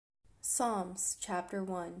Psalms chapter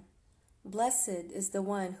 1. Blessed is the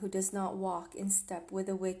one who does not walk in step with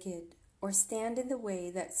the wicked, or stand in the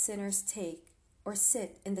way that sinners take, or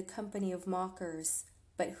sit in the company of mockers,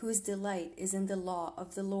 but whose delight is in the law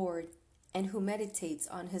of the Lord, and who meditates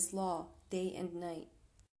on his law day and night.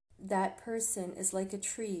 That person is like a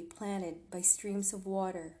tree planted by streams of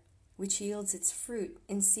water, which yields its fruit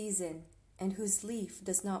in season, and whose leaf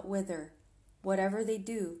does not wither. Whatever they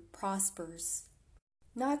do prospers.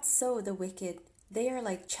 Not so the wicked. They are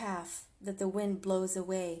like chaff that the wind blows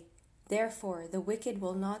away. Therefore the wicked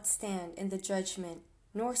will not stand in the judgment,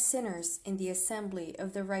 nor sinners in the assembly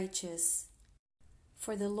of the righteous.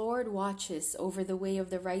 For the Lord watches over the way of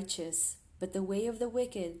the righteous, but the way of the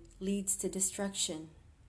wicked leads to destruction.